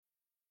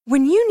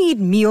When you need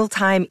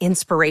mealtime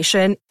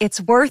inspiration,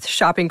 it's worth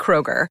shopping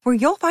Kroger, where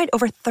you'll find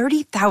over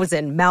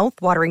 30,000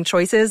 mouth-watering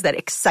choices that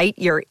excite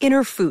your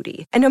inner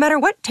foodie. And no matter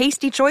what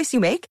tasty choice you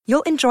make,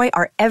 you'll enjoy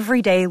our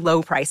everyday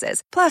low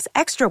prices, plus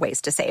extra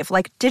ways to save,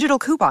 like digital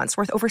coupons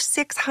worth over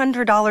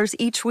 $600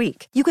 each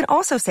week. You can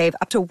also save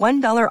up to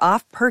 $1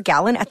 off per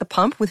gallon at the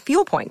pump with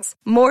fuel points.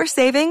 More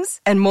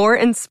savings and more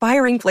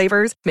inspiring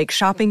flavors make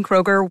shopping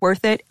Kroger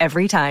worth it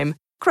every time.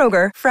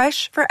 Kroger,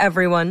 fresh for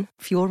everyone.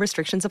 Fuel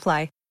restrictions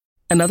apply.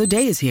 Another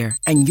day is here,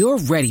 and you're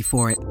ready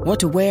for it. What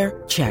to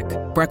wear? Check.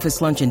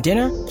 Breakfast, lunch, and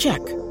dinner? Check.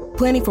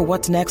 Planning for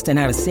what's next and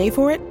how to save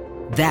for it?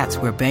 That's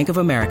where Bank of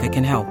America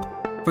can help.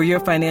 For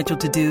your financial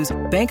to-dos,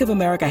 Bank of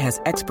America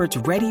has experts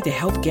ready to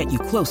help get you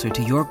closer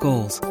to your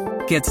goals.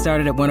 Get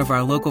started at one of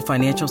our local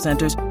financial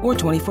centers or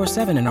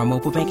 24/7 in our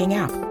mobile banking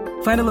app.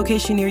 Find a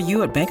location near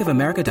you at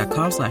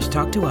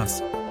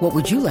bankofamerica.com/talktous. What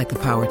would you like the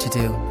power to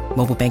do?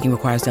 Mobile banking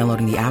requires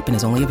downloading the app and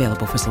is only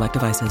available for select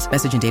devices.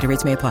 Message and data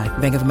rates may apply.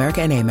 Bank of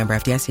America NA, member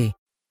FDIC.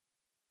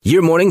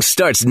 Your morning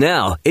starts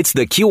now. It's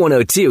the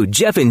Q102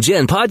 Jeff and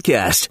Jen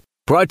podcast,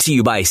 brought to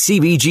you by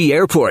CBG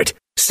Airport.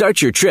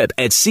 Start your trip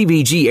at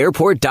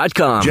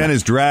CBGAirport.com. Jen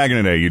is dragging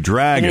today. You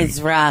dragging. It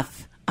is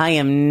rough. I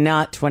am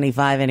not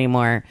 25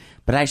 anymore,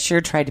 but I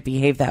sure tried to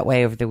behave that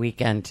way over the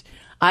weekend.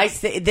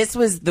 This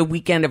was the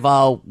weekend of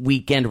all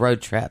weekend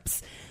road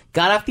trips.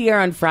 Got off the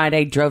air on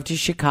Friday, drove to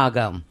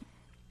Chicago.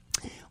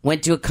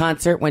 Went to a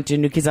concert, went to a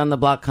New Kids on the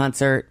Block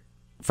concert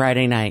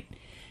Friday night.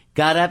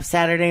 Got up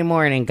Saturday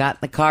morning, got in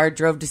the car,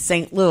 drove to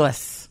St.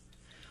 Louis.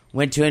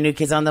 Went to a New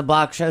Kids on the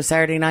Block show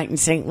Saturday night in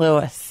St.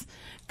 Louis.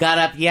 Got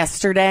up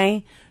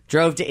yesterday,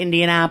 drove to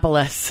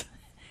Indianapolis.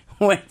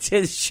 Went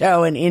to the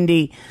show in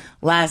Indy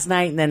last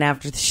night, and then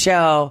after the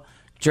show,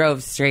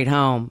 drove straight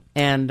home.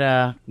 And,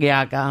 I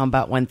got home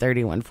about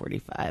 1:30,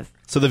 1:45.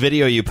 So the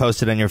video you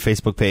posted on your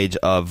Facebook page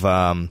of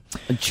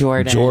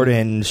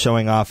Jordan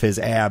showing off his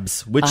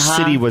abs, which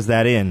city was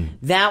that in?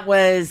 That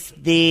was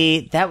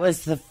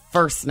the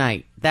first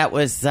night. That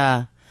was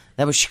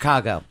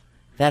Chicago.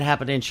 That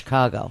happened in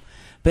Chicago.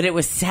 But it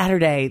was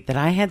Saturday that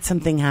I had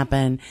something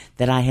happen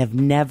that I have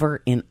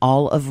never in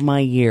all of my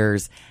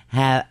years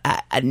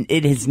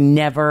it has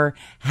never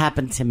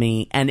happened to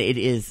me, and it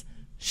is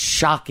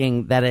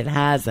shocking that it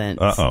hasn't.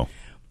 Uh-oh.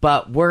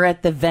 But we're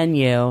at the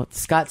venue,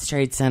 Scotts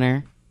Trade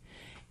Center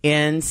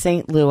in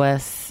St.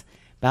 Louis,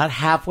 about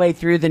halfway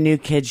through the New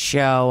Kids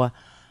show.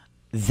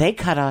 They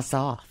cut us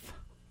off.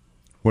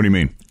 What do you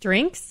mean?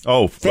 Drinks?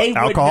 Oh, they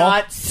alcohol? would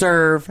not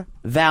serve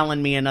Val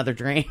and me another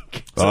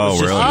drink. So it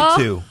was really? just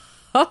you two.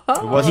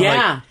 It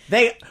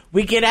wasn't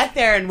We get up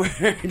there and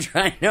we're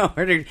trying to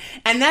order,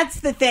 and that's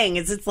the thing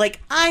is it's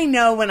like I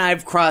know when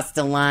I've crossed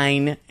a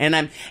line,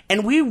 and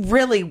we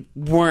really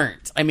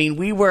weren't. I mean,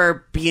 we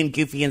were being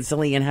goofy and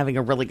silly and having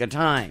a really good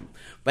time,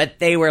 but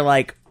they were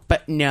like,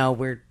 "But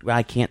no,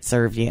 I can't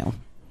serve you."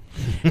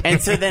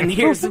 And so then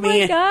here's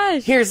me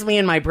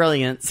and my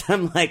brilliance.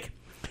 I'm like,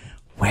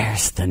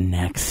 where's the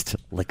next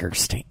liquor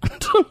stand?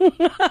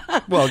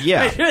 Well,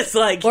 yeah. Just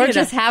like, or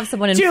just have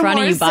someone in front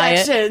of you buy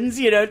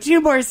it. 2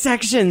 more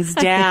sections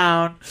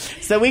down.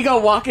 So we go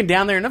walking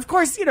down there, and of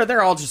course,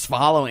 they're all just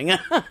following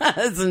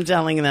us and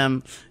telling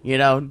them,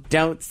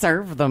 don't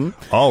serve them.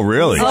 Oh,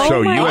 really? Oh,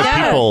 so my you had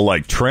God. people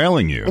like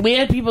trailing you. We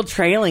had people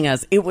trailing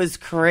us. It was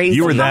crazy.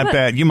 You were that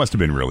bad? You must have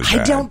been really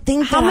bad. I don't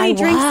think How that many I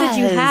drinks did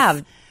you was.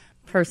 have,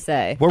 per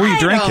se? What were you I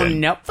drinking? don't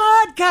know.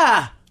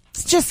 Vodka.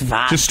 It's just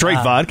vodka. Just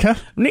straight vodka?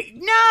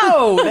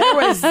 No, there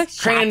was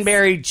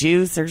cranberry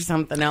juice or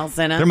something else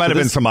in it. There might have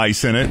been some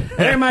ice in it.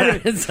 There might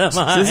have been some.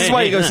 This is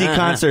why you go see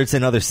concerts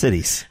in other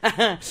cities.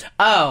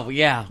 Oh,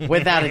 yeah,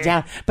 without a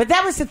doubt. But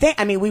that was the thing.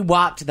 I mean, we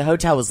walked. The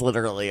hotel was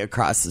literally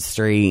across the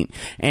street.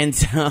 And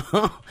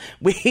so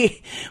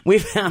we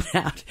found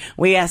out.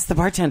 We asked the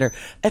bartender,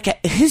 okay,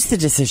 who's the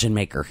decision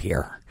maker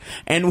here?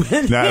 And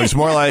when No, it was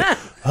more like,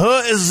 who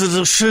is the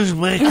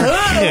decision maker?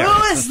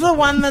 who is the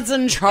one that's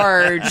in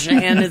charge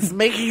and is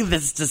making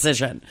this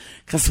decision?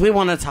 Because we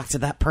want to talk to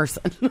that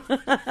person.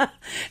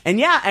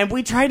 and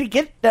we tried to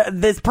get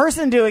this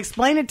person to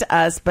explain it to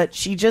us, but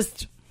she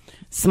just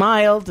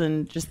smiled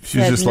and just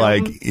She's said, just no,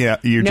 like, yeah,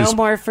 you're no just...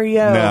 more for you.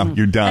 No,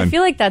 you're I done.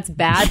 feel like that's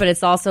bad, but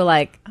it's also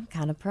like, I'm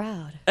kind of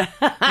proud.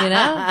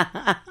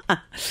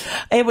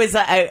 It was,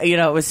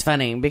 it was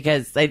funny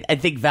because I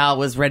think Val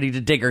was ready to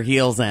dig her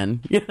heels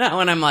in,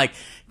 and I'm like,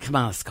 come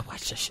on, let's go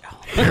watch the show.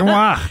 Come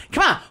on.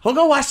 Come on, we'll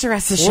go watch the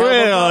rest of the show. We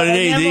We'll don't go-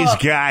 need and then these we'll-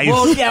 guys.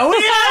 Well, yeah,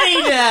 we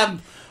don't need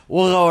them.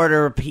 We'll go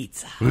order a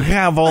pizza. We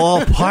have a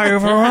little pie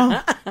of our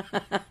own.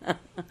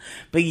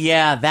 But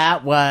yeah,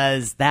 that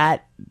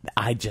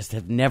I just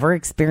have never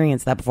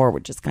experienced that before,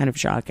 which is kind of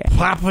shocking.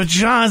 Papa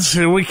John's,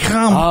 here we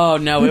come. Oh,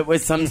 no, it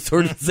was some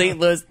sort of St.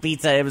 Louis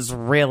pizza. It was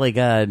really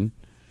good.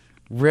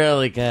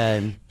 Really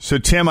good. So,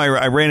 Tim, I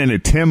ran into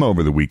Tim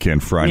over the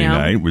weekend, Friday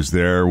night. Was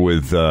there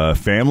with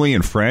family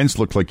and friends.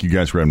 Looked like you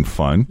guys were having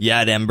fun.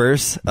 Yeah, at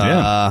Embers.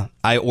 Yeah.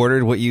 I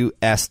ordered what you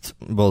asked,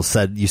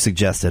 said you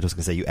suggested. I was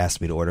going to say you asked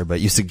me to order,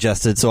 but you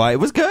suggested. So it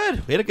was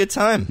good. We had a good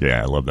time.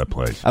 Yeah, I love that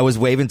place. I was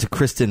waving to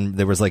Kristen.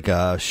 There was like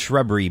a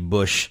shrubbery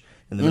bush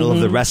in the middle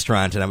of the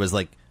restaurant, and I was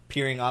like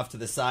peering off to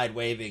the side,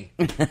 waving.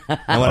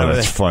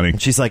 That's funny.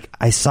 And she's like,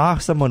 I saw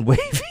someone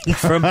waving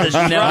from the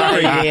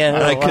shrubbery, idea who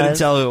and I it couldn't was.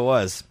 tell who it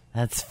was.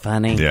 That's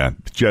funny. Yeah.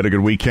 Did you had a good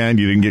weekend?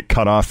 You didn't get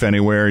cut off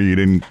anywhere? You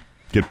didn't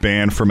get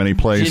banned from any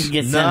place? Didn't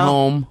get sent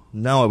home.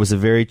 No, it was a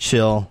very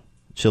chill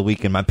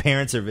weekend. My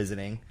parents are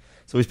visiting,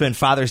 so we spent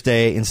Father's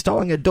Day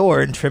installing a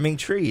door and trimming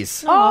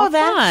trees. Oh,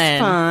 that's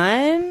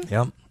fun.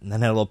 Yep. And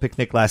then had a little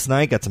picnic last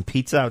night. Got some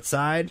pizza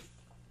outside.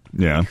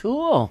 Yeah.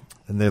 Cool.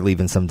 And they're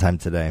leaving sometime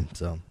today,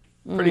 so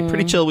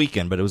pretty chill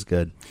weekend, but it was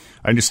good.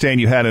 I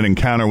understand you had an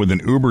encounter with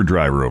an Uber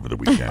driver over the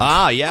weekend.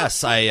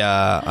 Yes.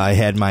 I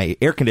had my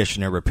air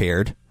conditioner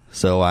repaired,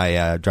 so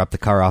I dropped the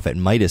car off at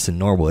Midas in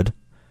Norwood,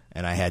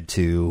 and I had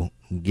to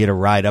get a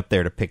ride up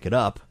there to pick it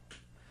up.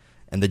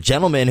 And the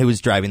gentleman who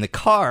was driving the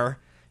car,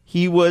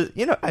 he was,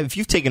 if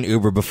you've taken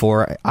Uber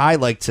before, I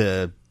like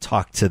to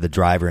talk to the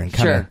driver and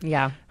kind of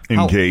Yeah.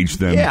 engage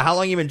them. Yeah, how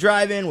long you been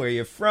driving? Where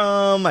you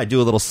from? I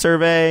do a little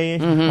survey.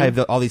 I have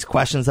all these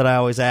questions that I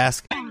always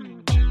ask.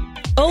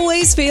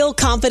 Always feel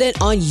confident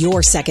on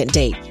your second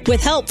date.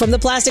 With help from the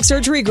Plastic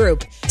Surgery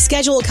Group.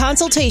 Schedule a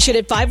consultation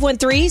at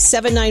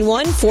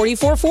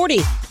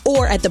 513-791-4440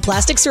 or at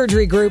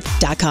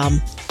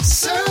theplasticsurgerygroup.com.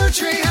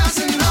 Surgery has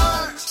an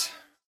art.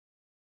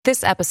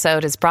 This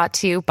episode is brought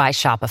to you by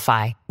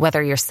Shopify.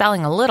 Whether you're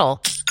selling a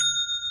little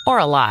or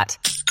a lot,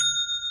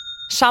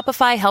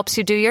 Shopify helps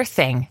you do your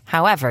thing,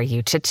 however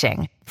you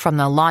cha-ching. From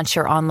the launch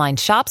your online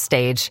shop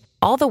stage,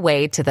 all the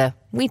way to the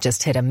we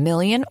just hit 1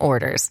 million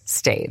orders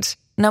stage.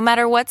 No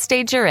matter what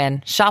stage you're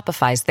in,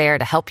 Shopify's there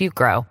to help you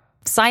grow.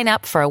 Sign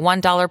up for a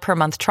 $1 per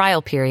month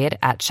trial period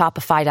at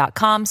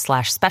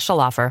shopify.com/special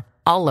offer,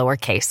 all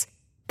lowercase.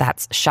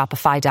 That's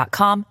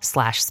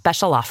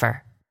shopify.com/special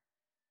offer.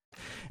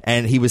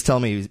 And he was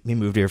telling me he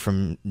moved here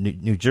from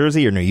New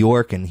Jersey or New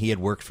York, and he had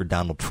worked for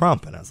Donald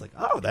Trump. And I was like,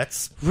 oh,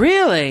 that's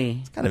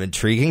really kind of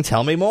intriguing.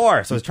 Tell me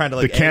more. So I was trying to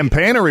The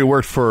campaigner, he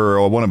worked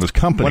for one of his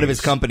companies. One of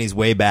his companies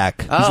way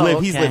back.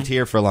 Oh, He's lived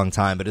here for a long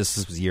time, but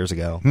this was years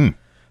ago.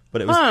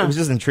 But it was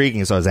just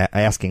intriguing, so I was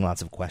asking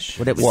lots of questions.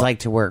 what it was like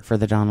to work for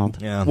the Donald.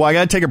 Yeah. Well, I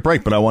got to take a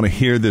break, but I want to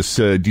hear this.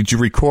 Did you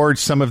record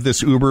some of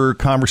this Uber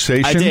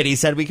conversation? I did. He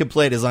said we could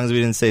play it as long as we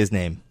didn't say his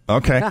name.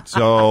 Okay,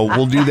 so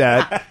we'll do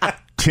that.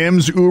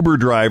 Tim's Uber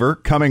driver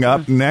coming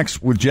up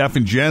next with Jeff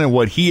and Jen and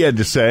what he had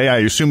to say. I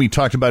assume he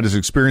talked about his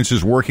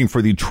experiences working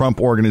for the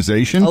Trump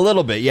organization. A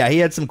little bit, yeah. He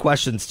had some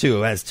questions,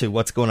 too, as to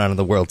what's going on in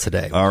the world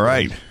today. All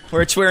right.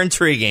 Which were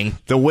intriguing.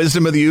 The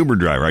wisdom of the Uber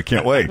driver. I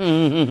can't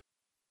wait.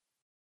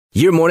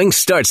 Your morning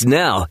starts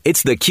now.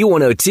 It's the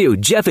Q102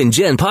 Jeff and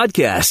Jen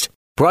podcast.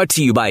 Brought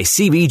to you by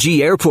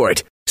CBG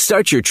Airport.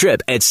 Start your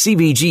trip at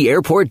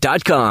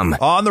CBGAirport.com.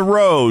 On the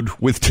road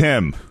with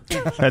Tim.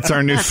 That's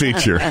our new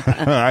feature.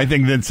 I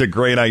think that's a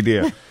great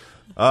idea.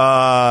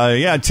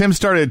 Tim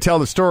started to tell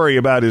the story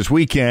about his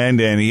weekend,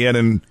 and he had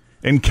an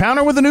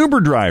encounter with an Uber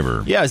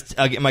driver. Yeah,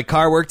 my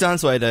car worked on,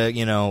 so I had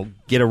to,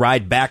 get a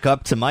ride back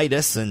up to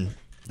Midas, and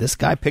this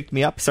guy picked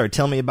me up. He started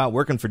telling me about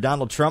working for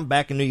Donald Trump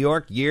back in New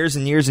York years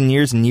and years and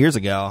years and years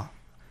ago.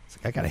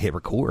 I got to hit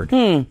record.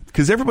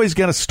 Because everybody's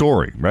got a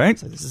story, right?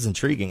 So this is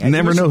intriguing. You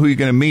never know who you're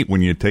going to meet when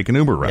you take an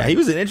Uber ride. Yeah, he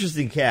was an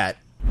interesting cat.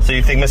 So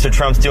you think Mr.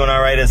 Trump's doing all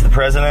right as the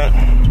president?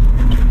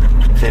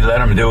 They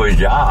let him do his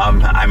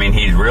job. I mean,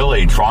 he's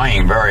really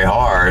trying very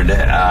hard,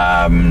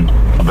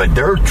 but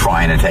they're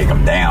trying to take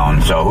him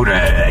down. So,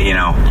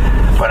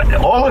 but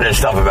all of this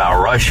stuff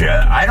about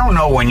Russia, I don't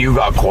know when you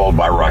got called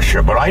by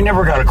Russia, but I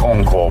never got a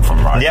phone call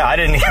from Russia. Yeah, I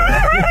didn't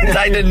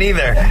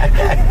either.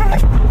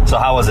 So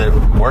how was it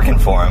working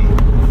for him?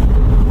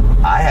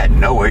 I had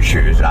no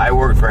issues. I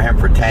worked for him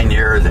for 10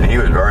 years, and he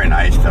was very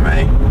nice to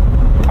me.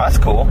 That's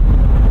cool.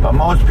 But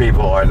most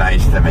people are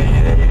nice to me.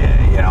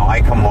 I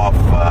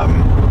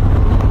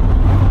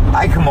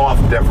come off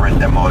different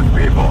than most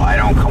people. I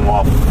don't come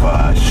off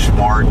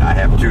smart. I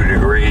have 2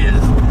 degrees.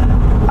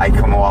 I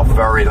come off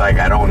very like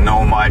I don't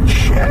know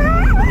much,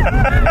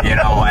 and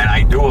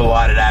I do a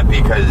lot of that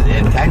because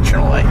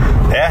intentionally.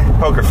 Yeah,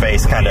 poker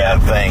face kind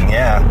of thing.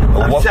 Yeah.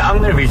 I'm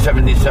going to be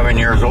 77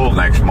 years old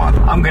next month.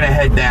 I'm going to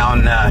head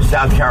down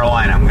South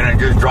Carolina. I'm going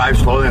to just drive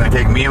slowly. I'm going to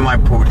take me and my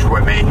pooch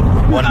with me.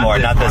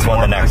 Not this one,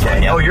 the next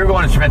one. Yep. Oh, you're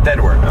going to Smith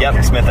Edwards. Okay.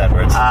 Yep, Smith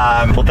Edwards.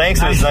 Well,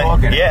 thanks. Nice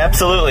talking. Yeah,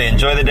 absolutely.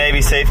 Enjoy the day.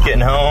 Be safe getting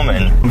home.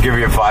 And I'll give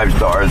you 5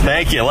 stars.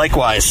 Thank you.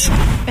 Likewise.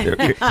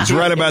 It's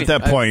right about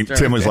that point.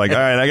 Tim was like, all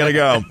right, I got to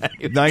go.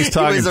 Nice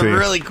talking to you. He was a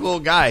really cool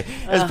guy.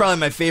 It was probably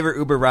my favorite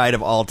Uber ride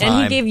of all time.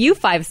 And he gave you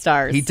 5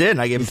 stars. He did.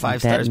 I gave him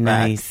 5 stars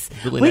nice.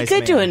 back. Really we nice could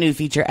man. do a new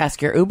feature,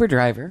 Ask Your Uber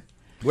Driver.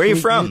 Where are you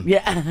from?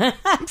 Yeah.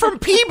 I'm from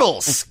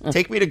Peebles.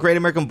 Take me to Great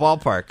American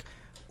Ballpark.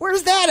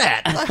 Where's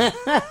that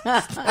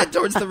at?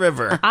 Towards the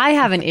river. I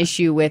have an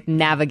issue with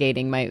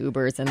navigating my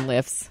Ubers and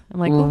Lyfts. I'm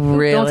like,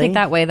 really? Don't take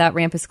that way. That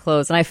ramp is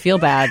closed. And I feel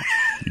bad,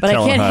 but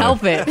I can't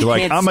help it. You're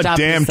like, I'm a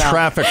damn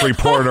traffic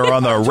reporter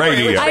on the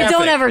radio. I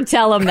don't ever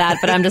tell them that,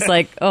 but I'm just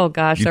like, oh,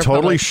 gosh. You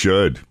totally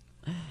should.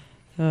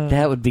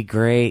 That would be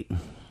great.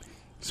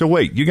 So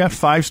wait, you got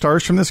 5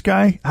 stars from this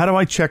guy? How do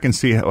I check and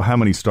see how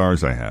many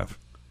stars I have?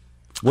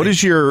 What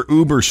is your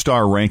Uber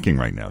star ranking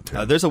right now,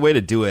 Tim? There's a way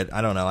to do it.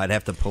 I don't know. I'd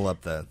have to pull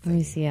up the Let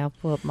me see. I'll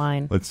pull up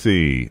mine. Let's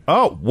see.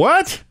 Oh,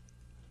 what?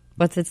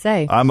 What's it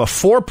say? I'm a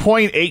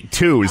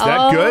 4.82. Is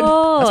that good?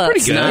 That's pretty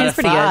good. That's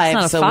pretty good. It's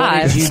not a So what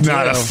 5. did you It's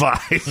not do? a 5.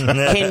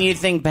 Can you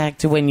think back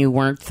to when you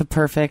weren't the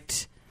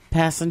perfect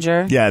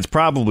passenger? Yeah, it's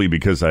probably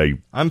because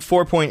I'm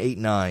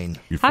 4.89.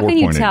 you're How can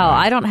you 4.89. tell?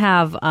 I don't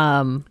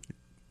have.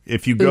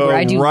 If you go Uber,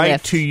 I do right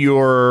Lyft. to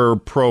your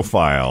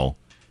profile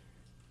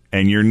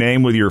and your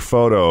name with your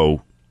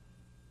photo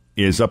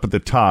is up at the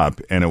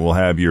top, and it will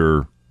have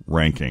your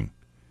ranking.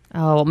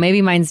 Oh,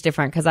 maybe mine's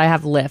different because I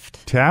have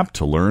Lyft. Tap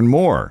to learn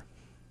more.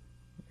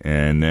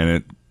 And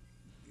then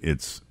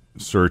it's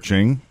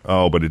searching.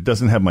 Oh, but it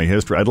doesn't have my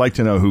history. I'd like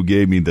to know who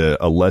gave me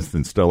a less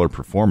than stellar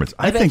performance.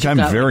 I bet think you I'm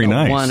got very like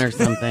a nice. 1 or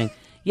something.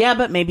 Yeah,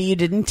 but maybe you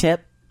didn't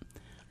tip.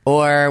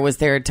 Or was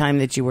there a time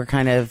that you were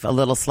kind of a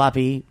little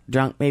sloppy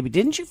drunk? Maybe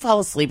didn't you fall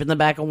asleep in the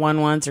back of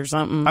one once or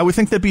something? I would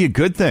think that'd be a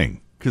good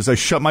thing because I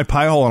shut my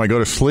pie hole and I go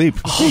to sleep.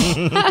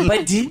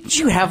 But didn't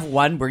you have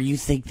one where you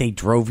think they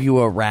drove you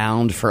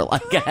around for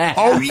like a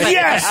half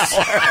yes!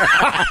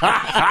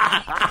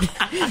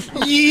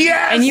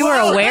 Yes! And you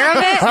were aware of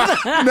it?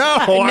 No,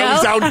 I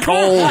was out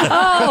cold.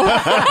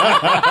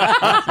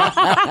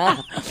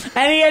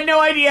 And he had no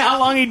idea how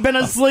long he'd been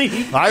asleep.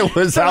 I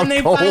was So out when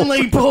they cold.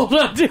 finally pulled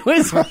up to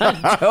his front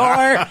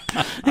door,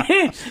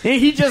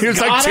 he just He was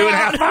got like 2.5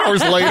 out.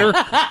 hours later.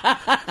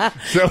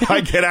 So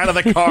I get out of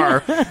the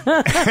car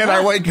and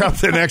I wake up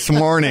the next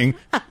morning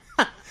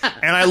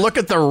and I look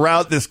at the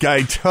route this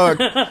guy took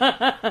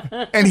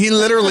and he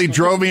literally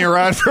drove me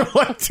around for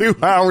like 2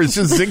 hours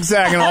just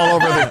zigzagging all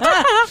over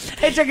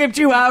It took him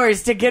 2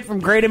 hours to get from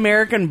Great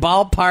American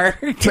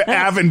Ballpark to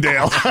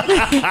Avondale.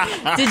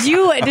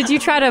 Did you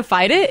try to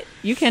fight it?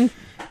 You can.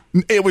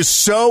 It was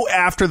so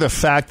after the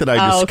fact that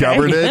I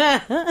discovered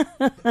it.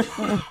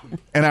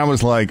 And I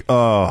was like,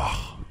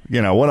 oh,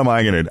 what am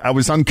I going to do? I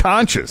was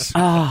unconscious.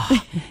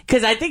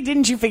 Because I think,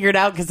 didn't you figure it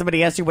out because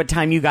somebody asked you what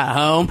time you got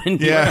home? And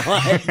you were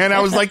like, And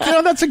I was like,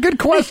 that's a good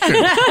question.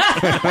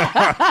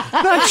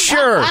 Not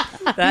sure.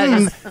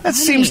 That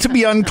seems to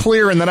be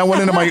unclear. And then I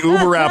went into my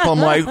Uber app. I'm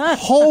like,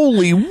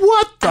 holy,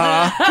 what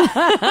the?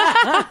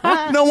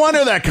 No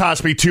wonder that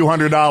cost me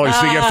 $200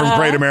 to get from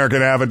Great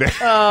American Avondale.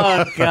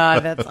 oh,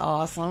 God, that's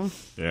awesome.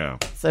 Yeah.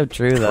 So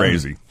true, though.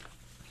 Crazy.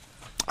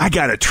 I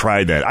got to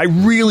try that. I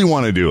really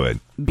want to do it.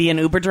 Be an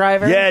Uber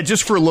driver? Yeah,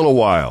 just for a little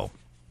while.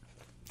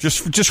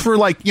 Just for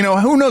like,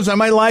 who knows? I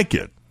might like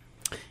it.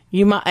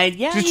 You might,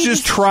 yeah.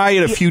 Just try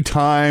it a few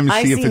times.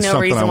 I See if see it's no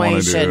something reason I why want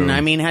you to shouldn't. do.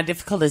 I mean, how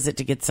difficult is it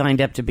to get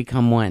signed up to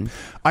become one?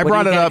 I What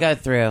brought do it you up. gotta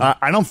go through?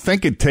 I don't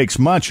think it takes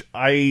much.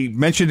 I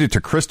mentioned it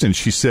to Kristen.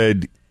 She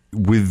said,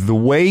 with the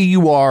way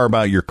you are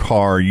about your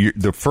car,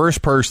 the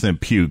first person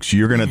that pukes,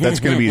 that's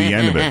gonna be the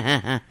end of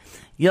it.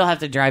 You'll have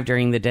to drive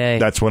during the day.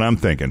 That's what I'm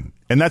thinking,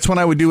 and that's when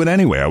I would do it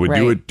anyway. I would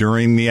do Right. it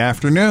during the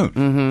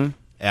afternoon,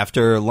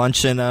 After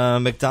lunch in a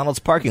McDonald's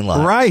parking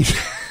lot. right?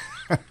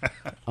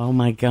 Oh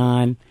my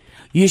God.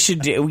 You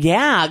should do,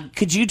 yeah.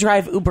 Could you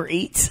drive Uber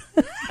Eats?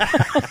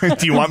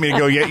 Do you want me to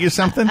go get you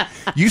something?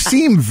 You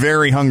seem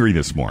very hungry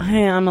this morning.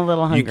 Hey, I'm a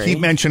little You hungry. keep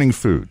mentioning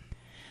food.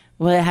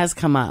 Well, it has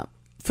come up.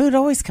 Food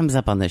always comes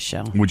up on this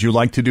show. Would you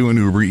like to do an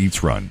Uber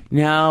Eats run?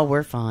 No,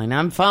 we're fine.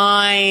 I'm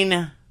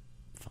fine.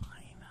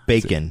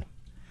 Bacon.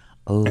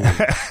 Oh,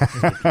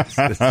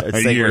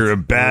 You're a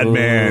bad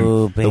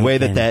man. The way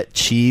that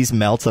cheese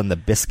melts on the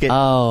biscuit.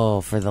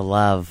 Oh, for the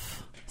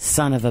love.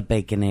 Son of a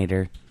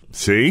Baconator.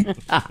 See?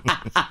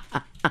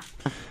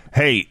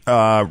 Hey,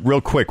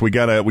 real quick, we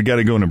gotta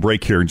go in a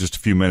break here in just a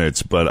few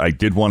minutes, but I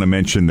did want to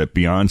mention that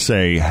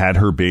Beyonce had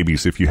her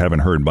babies, if you haven't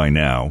heard by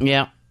now.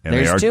 Yeah. And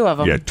There's they are, 2 of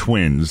them. Yeah,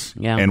 twins.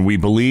 Yeah. And we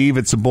believe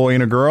it's a boy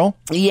and a girl.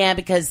 Yeah,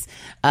 because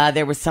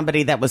there was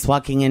somebody that was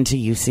walking into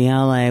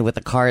UCLA with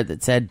a card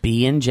that said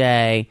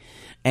B&J,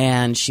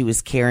 and she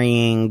was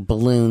carrying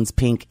balloons,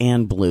 pink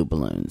and blue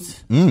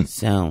balloons.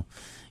 So,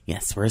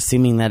 yes, we're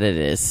assuming that it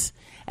is.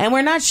 And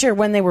we're not sure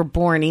when they were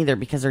born either,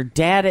 because her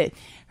dad,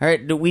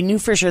 we knew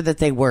for sure that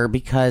they were,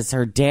 because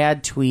her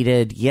dad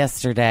tweeted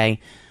yesterday,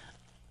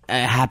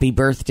 happy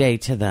birthday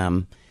to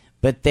them.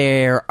 But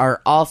there are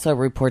also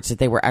reports that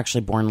they were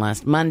actually born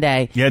last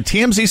Monday. Yeah,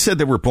 TMZ said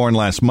they were born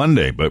last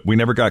Monday, but we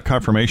never got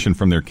confirmation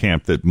from their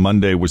camp that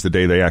Monday was the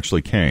day they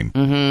actually came.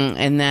 Mm-hmm.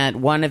 And that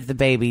one of the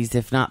babies,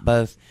 if not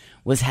both,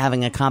 was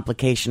having a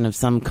complication of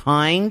some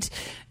kind.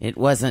 It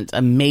wasn't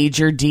a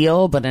major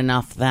deal, but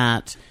enough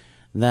that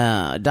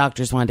the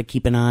doctors wanted to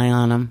keep an eye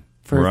on them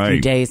for a few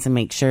Right. days to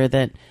make sure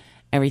that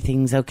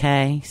everything's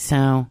okay.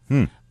 So,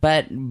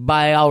 but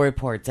by all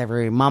reports,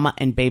 every mama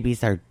and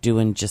babies are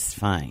doing just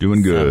fine.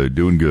 Doing good,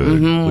 doing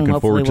good. Looking Hopefully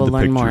forward to we'll the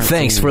learn more. pictures.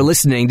 Thanks for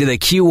listening to the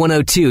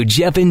Q102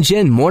 Jeff and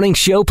Jen Morning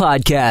Show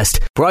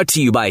podcast, brought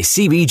to you by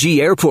CBG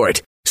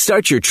Airport.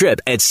 Start your trip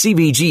at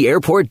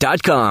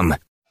CBGAirport.com.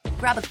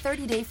 Grab a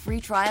 30-day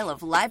free trial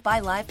of Live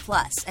by Live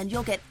Plus, and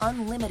you'll get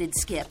unlimited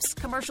skips,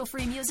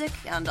 commercial-free music,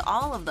 and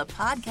all of the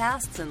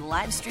podcasts and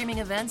live streaming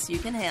events you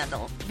can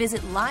handle. Visit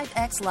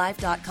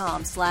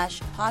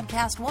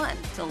livexlive.com/podcast1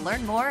 to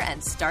learn more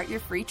and start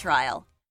your free trial.